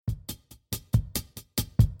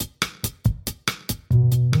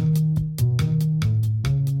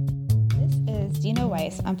Dina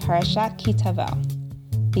Weiss on Parashat Ki Tavo,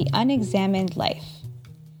 the unexamined life.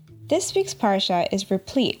 This week's parasha is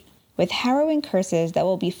replete with harrowing curses that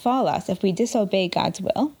will befall us if we disobey God's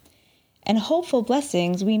will, and hopeful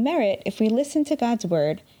blessings we merit if we listen to God's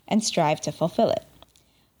word and strive to fulfill it.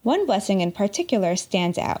 One blessing in particular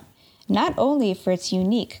stands out, not only for its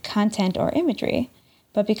unique content or imagery,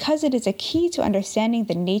 but because it is a key to understanding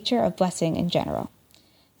the nature of blessing in general.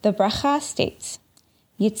 The bracha states,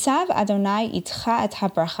 Yitzav Adonai itcha et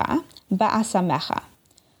habracha ba'asamecha,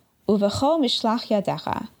 uvecho mishlach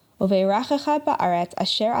yadecha, uveirachecha ba'aret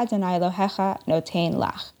asher Adonai Elohecha notein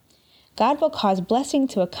lach. God will cause blessing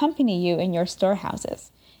to accompany you in your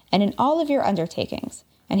storehouses and in all of your undertakings,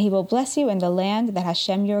 and he will bless you in the land that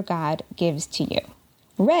Hashem your God gives to you.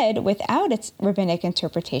 Read without its rabbinic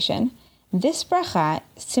interpretation, this bracha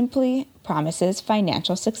simply promises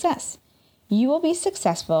financial success. You will be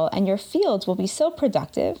successful and your fields will be so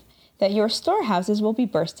productive that your storehouses will be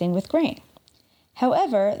bursting with grain.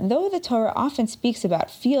 However, though the Torah often speaks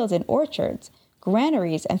about fields and orchards,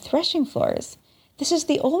 granaries and threshing floors, this is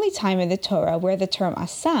the only time in the Torah where the term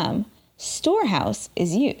asam, storehouse,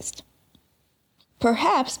 is used.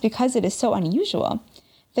 Perhaps because it is so unusual,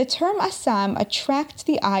 the term asam attracts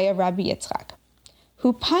the eye of Rabbi Yitzchak,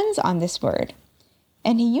 who puns on this word,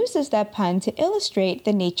 and he uses that pun to illustrate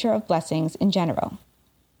the nature of blessings in general.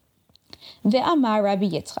 Ve'amar Rabbi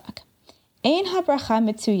Yitzchak, Ein habracha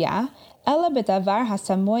mitzuya ela bedavar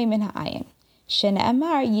hasamoy min ha'ayin,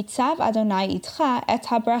 shene'amar yitzav Adonai itcha et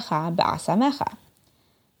habracha ba'asamecha.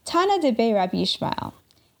 Tana debe Rabbi Yishmael,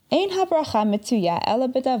 Ein habracha mitzuya ela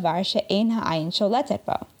bedavar she'ein ha'ayin sholetet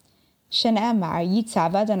bo, shene'amar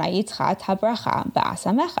yitzav Adonai itcha et habracha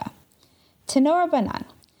ba'asamecha. Tenor Banan,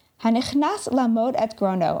 Hanichnas lamod et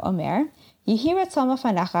grono, Omer, Yehi ratzon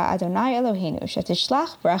lefanecha Adonai Eloheinu,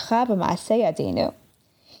 shetishlach bracha b'maaseh yadeinu.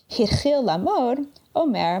 Hitchil lamod,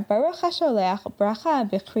 Omer, Baruch hasholech bracha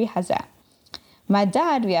b'kri hazeh.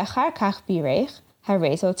 Madad v'achar kach birech,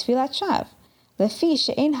 harezo tfilat shav. Lefi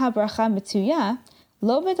she'ein habracha mitzuya,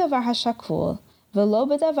 lo b'davar hashakul, v'lo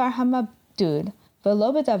b'davar hamabdud,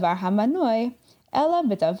 v'lo b'davar hamanoi, ela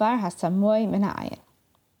b'davar hasamoy min ha'ayin.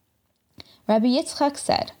 Rabbi Yitzchak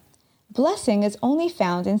said, blessing is only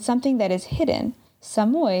found in something that is hidden,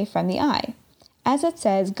 samoy, from the eye. As it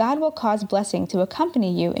says, God will cause blessing to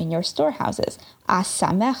accompany you in your storehouses,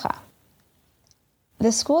 asamecha.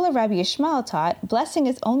 The school of Rabbi Yishmael taught, blessing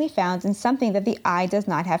is only found in something that the eye does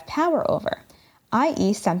not have power over,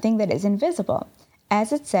 i.e. something that is invisible.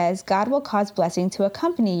 As it says, God will cause blessing to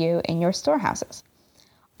accompany you in your storehouses.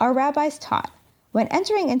 Our rabbis taught, when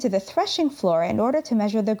entering into the threshing floor in order to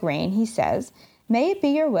measure the grain, he says, May it be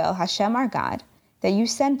your will, Hashem our God, that you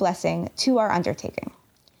send blessing to our undertaking.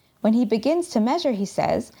 When he begins to measure, he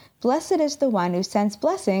says, Blessed is the one who sends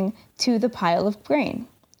blessing to the pile of grain.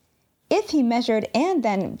 If he measured and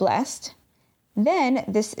then blessed, then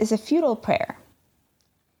this is a futile prayer,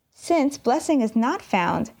 since blessing is not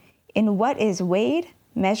found in what is weighed,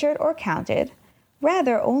 measured, or counted,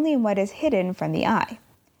 rather only in what is hidden from the eye.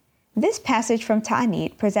 This passage from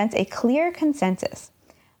Ta'anit presents a clear consensus.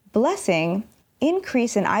 Blessing,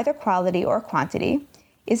 increase in either quality or quantity,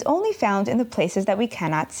 is only found in the places that we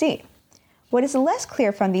cannot see. What is less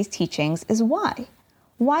clear from these teachings is why.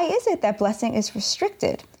 Why is it that blessing is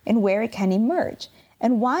restricted in where it can emerge?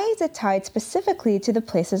 And why is it tied specifically to the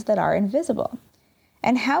places that are invisible?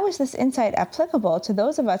 And how is this insight applicable to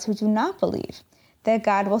those of us who do not believe that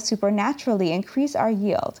God will supernaturally increase our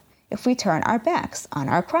yield if we turn our backs on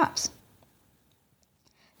our crops?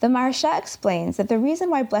 The Maharsha explains that the reason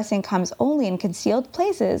why blessing comes only in concealed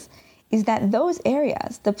places is that those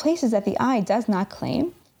areas, the places that the eye does not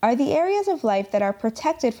claim, are the areas of life that are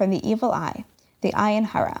protected from the evil eye, the ayin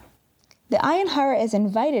hara. The ayin hara is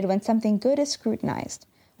invited when something good is scrutinized,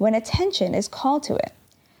 when attention is called to it.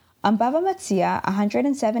 On Bava Metzia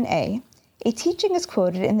 107a, a teaching is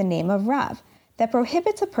quoted in the name of Rav that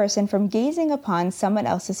prohibits a person from gazing upon someone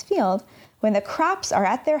else's field when the crops are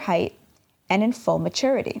at their height and in full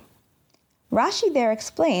maturity. Rashi there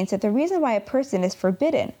explains that the reason why a person is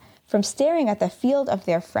forbidden from staring at the field of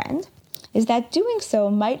their friend is that doing so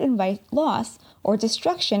might invite loss or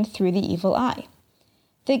destruction through the evil eye.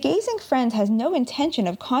 The gazing friend has no intention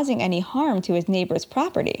of causing any harm to his neighbor's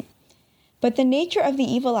property, but the nature of the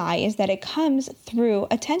evil eye is that it comes through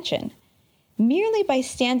attention. Merely by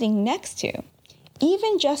standing next to,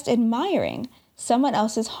 even just admiring someone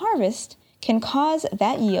else's harvest can cause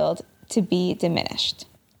that yield to be diminished.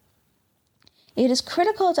 It is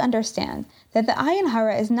critical to understand that the ayin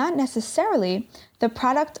hara is not necessarily the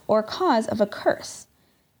product or cause of a curse,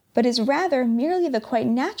 but is rather merely the quite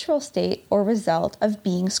natural state or result of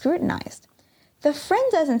being scrutinized. The friend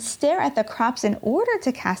doesn't stare at the crops in order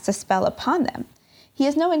to cast a spell upon them. He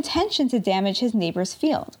has no intention to damage his neighbor's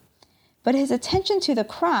field. But his attention to the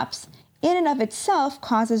crops in and of itself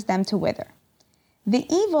causes them to wither. The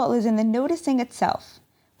evil is in the noticing itself,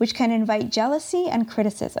 which can invite jealousy and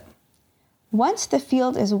criticism. Once the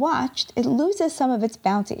field is watched, it loses some of its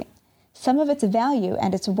bounty, some of its value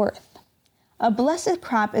and its worth. A blessed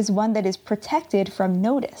crop is one that is protected from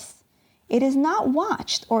notice. It is not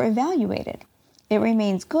watched or evaluated. It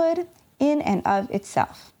remains good in and of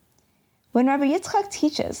itself. When Rabbi Yitzchak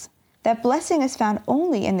teaches that blessing is found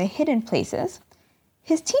only in the hidden places,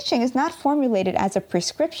 his teaching is not formulated as a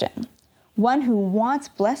prescription. One who wants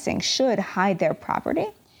blessing should hide their property,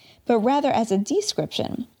 but rather as a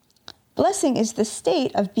description. Blessing is the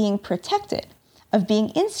state of being protected, of being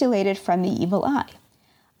insulated from the evil eye.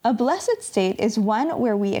 A blessed state is one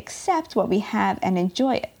where we accept what we have and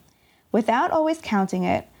enjoy it, without always counting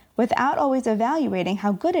it, without always evaluating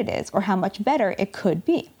how good it is or how much better it could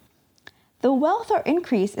be. The wealth or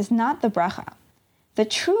increase is not the bracha. The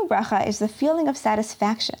true bracha is the feeling of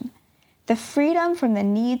satisfaction, the freedom from the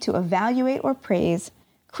need to evaluate or praise,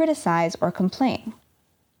 criticize or complain.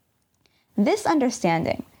 This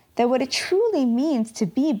understanding that what it truly means to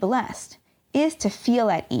be blessed is to feel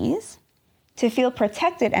at ease, to feel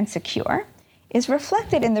protected and secure, is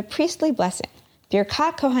reflected in the priestly blessing,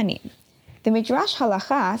 Birkat Kohanim. The Midrash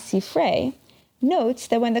Halacha, Sifrei, notes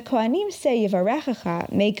that when the Kohanim say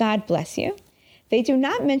Yivarechecha, may God bless you, they do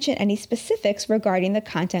not mention any specifics regarding the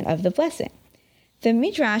content of the blessing. The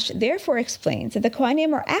Midrash therefore explains that the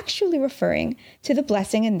Kohanim are actually referring to the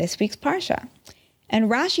blessing in this week's Parsha. And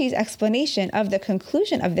Rashi's explanation of the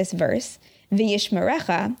conclusion of this verse,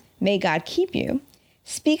 V'yishmerecha, may God keep you,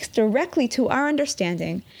 speaks directly to our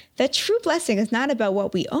understanding that true blessing is not about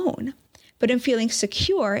what we own, but in feeling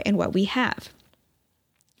secure in what we have.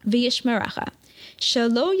 V'yishmerecha,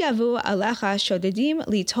 shelo yavu alecha shodedim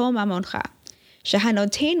litol mamoncha,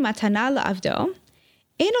 shehanotein matana la'avdo,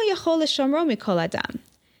 eno yachol l'shomro mikol adam,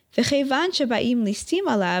 v'chevan shebaim listim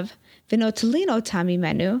alav, v'notlin otam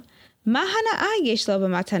mimenu, ma hana'ah yesh lo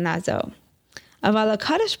b'matana zo, aval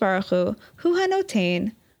HaKadosh Baruch hu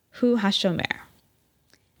hanotein, hu hashomer.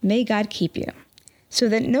 May God keep you, so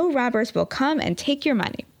that no robbers will come and take your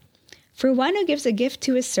money. For one who gives a gift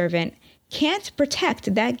to his servant can't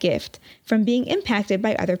protect that gift from being impacted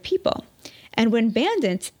by other people. And when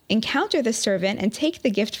bandits encounter the servant and take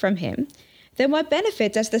the gift from him, then what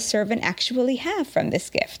benefit does the servant actually have from this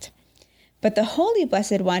gift? But the Holy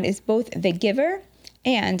Blessed One is both the giver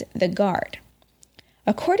and the guard.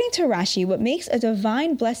 According to Rashi, what makes a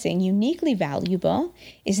divine blessing uniquely valuable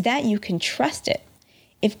is that you can trust it.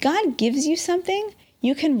 If God gives you something,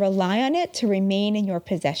 you can rely on it to remain in your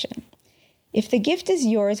possession. If the gift is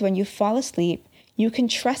yours when you fall asleep, you can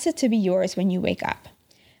trust it to be yours when you wake up.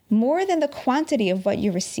 More than the quantity of what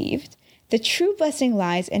you received, the true blessing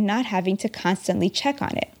lies in not having to constantly check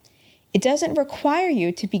on it. It doesn't require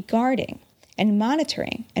you to be guarding and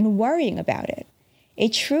monitoring and worrying about it. A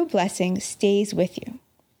true blessing stays with you.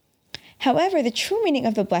 However, the true meaning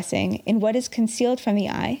of the blessing in what is concealed from the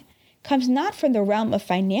eye comes not from the realm of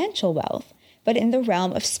financial wealth, but in the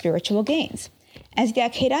realm of spiritual gains. As the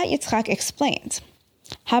Akedat Yitzchak explains,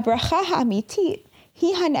 Habracha ha'amitit hi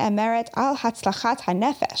hane'emeret al hatzlachat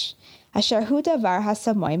hanefesh, asher hu davar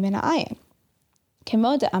hasamoy min ha'ayin.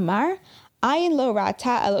 Kemo de'amar, ayin lo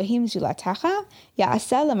ra'ata Elohim zulatacha,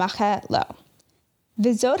 ya'aseh lemacheh lo.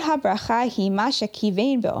 V'zot habracha hi ma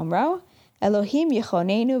shekivein be'omro, Elohim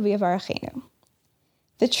yichonenu v'yavarachenu.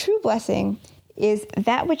 The true blessing is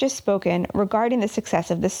that which is spoken regarding the success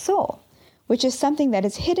of the soul, which is something that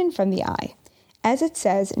is hidden from the eye. As it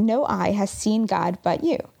says, no eye has seen God but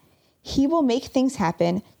you. He will make things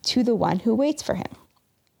happen to the one who waits for him.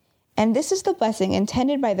 And this is the blessing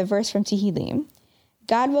intended by the verse from Tehillim,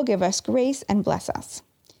 God will give us grace and bless us.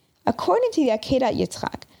 According to the Akedat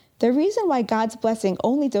Yitzchak, the reason why God's blessing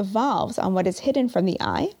only devolves on what is hidden from the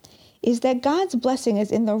eye is that God's blessing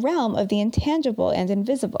is in the realm of the intangible and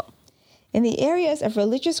invisible, in the areas of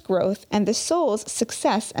religious growth and the soul's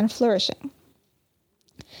success and flourishing.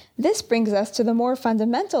 This brings us to the more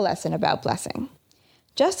fundamental lesson about blessing.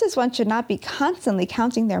 Just as one should not be constantly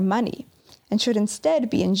counting their money and should instead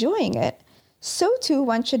be enjoying it, so too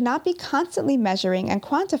one should not be constantly measuring and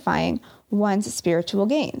quantifying one's spiritual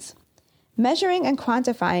gains. Measuring and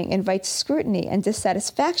quantifying invites scrutiny and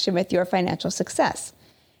dissatisfaction with your financial success,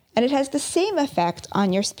 and it has the same effect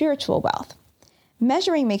on your spiritual wealth.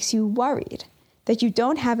 Measuring makes you worried that you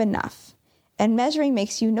don't have enough, and measuring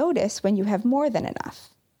makes you notice when you have more than enough,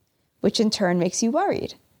 which in turn makes you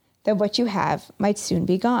worried that what you have might soon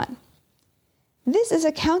be gone. This is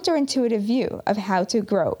a counterintuitive view of how to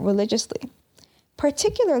grow religiously,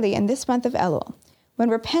 particularly in this month of Elul, when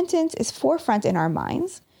repentance is forefront in our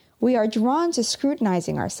minds. We are drawn to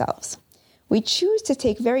scrutinizing ourselves. We choose to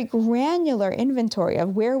take very granular inventory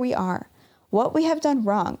of where we are, what we have done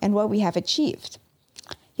wrong, and what we have achieved.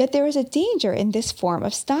 Yet there is a danger in this form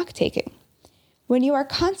of stock-taking. When you are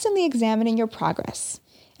constantly examining your progress,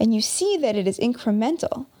 and you see that it is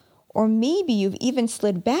incremental, or maybe you've even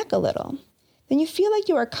slid back a little, then you feel like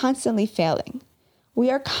you are constantly failing. We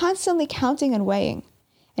are constantly counting and weighing,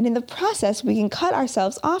 and in the process we can cut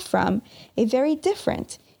ourselves off from a very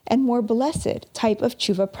different and more blessed type of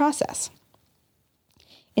tshuva process.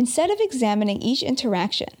 Instead of examining each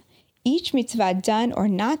interaction, each mitzvah done or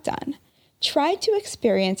not done, try to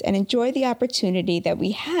experience and enjoy the opportunity that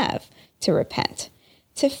we have to repent,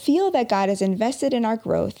 to feel that God is invested in our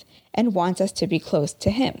growth and wants us to be close to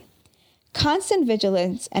Him. Constant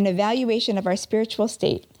vigilance and evaluation of our spiritual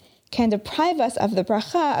state can deprive us of the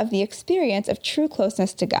bracha of the experience of true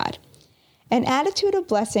closeness to God. An attitude of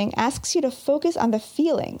blessing asks you to focus on the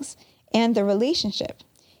feelings and the relationship.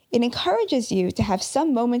 It encourages you to have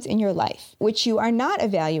some moments in your life which you are not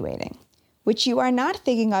evaluating, which you are not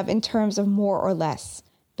thinking of in terms of more or less,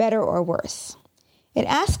 better or worse. It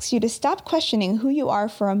asks you to stop questioning who you are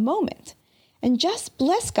for a moment and just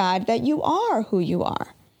bless God that you are who you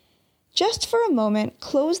are. Just for a moment,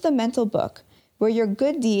 close the mental book where your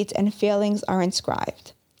good deeds and failings are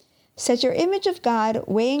inscribed. Set your image of God,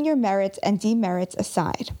 weighing your merits and demerits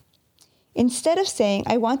aside. Instead of saying,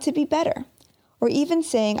 I want to be better, or even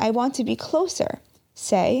saying, I want to be closer,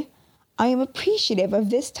 say, I am appreciative of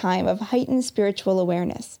this time of heightened spiritual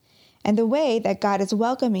awareness and the way that God is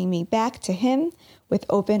welcoming me back to Him with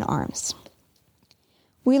open arms.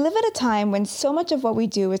 We live at a time when so much of what we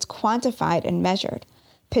do is quantified and measured.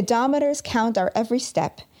 Pedometers count our every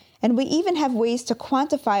step, and we even have ways to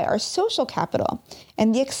quantify our social capital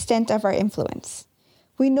and the extent of our influence.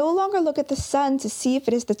 We no longer look at the sun to see if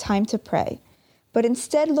it is the time to pray, but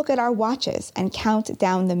instead look at our watches and count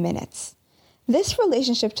down the minutes. This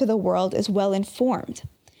relationship to the world is well informed,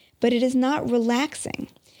 but it is not relaxing.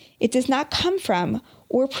 It does not come from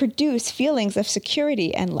or produce feelings of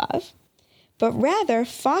security and love, but rather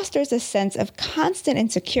fosters a sense of constant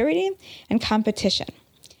insecurity and competition.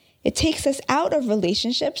 It takes us out of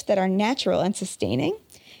relationships that are natural and sustaining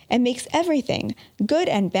and makes everything, good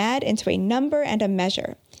and bad, into a number and a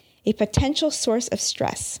measure, a potential source of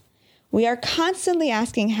stress. We are constantly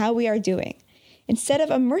asking how we are doing, instead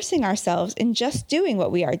of immersing ourselves in just doing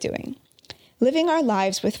what we are doing, living our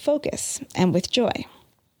lives with focus and with joy.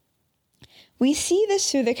 We see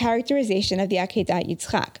this through the characterization of the Akedat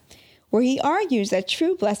Yitzchak, where he argues that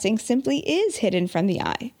true blessing simply is hidden from the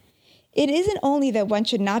eye. It isn't only that one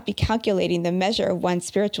should not be calculating the measure of one's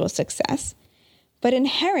spiritual success, but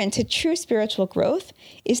inherent to true spiritual growth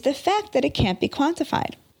is the fact that it can't be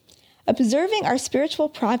quantified. Observing our spiritual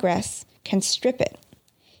progress can strip it.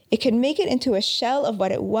 It can make it into a shell of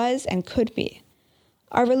what it was and could be.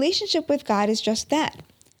 Our relationship with God is just that,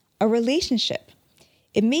 a relationship.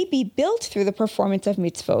 It may be built through the performance of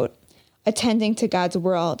mitzvot, attending to God's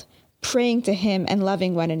world, praying to Him, and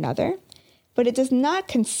loving one another, but it does not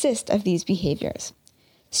consist of these behaviors.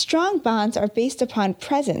 Strong bonds are based upon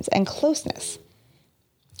presence and closeness,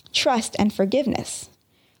 trust and forgiveness,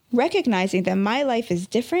 recognizing that my life is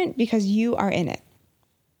different because you are in it.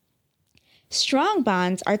 Strong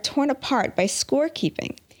bonds are torn apart by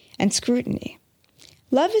scorekeeping and scrutiny.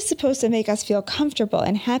 Love is supposed to make us feel comfortable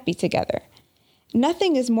and happy together.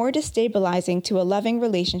 Nothing is more destabilizing to a loving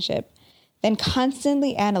relationship than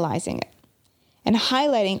constantly analyzing it and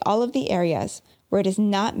highlighting all of the areas where it is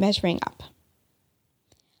not measuring up.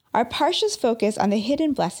 Our Parsha's focus on the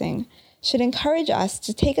hidden blessing should encourage us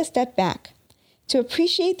to take a step back, to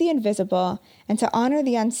appreciate the invisible, and to honor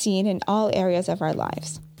the unseen in all areas of our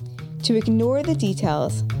lives, to ignore the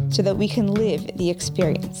details so that we can live the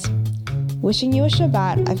experience. Wishing you a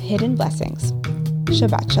Shabbat of hidden blessings.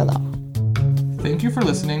 Shabbat Shalom. Thank you for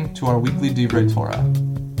listening to our weekly Divrei Torah.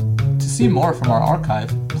 To see more from our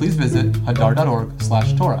archive, please visit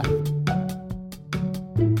hadar.org/Torah.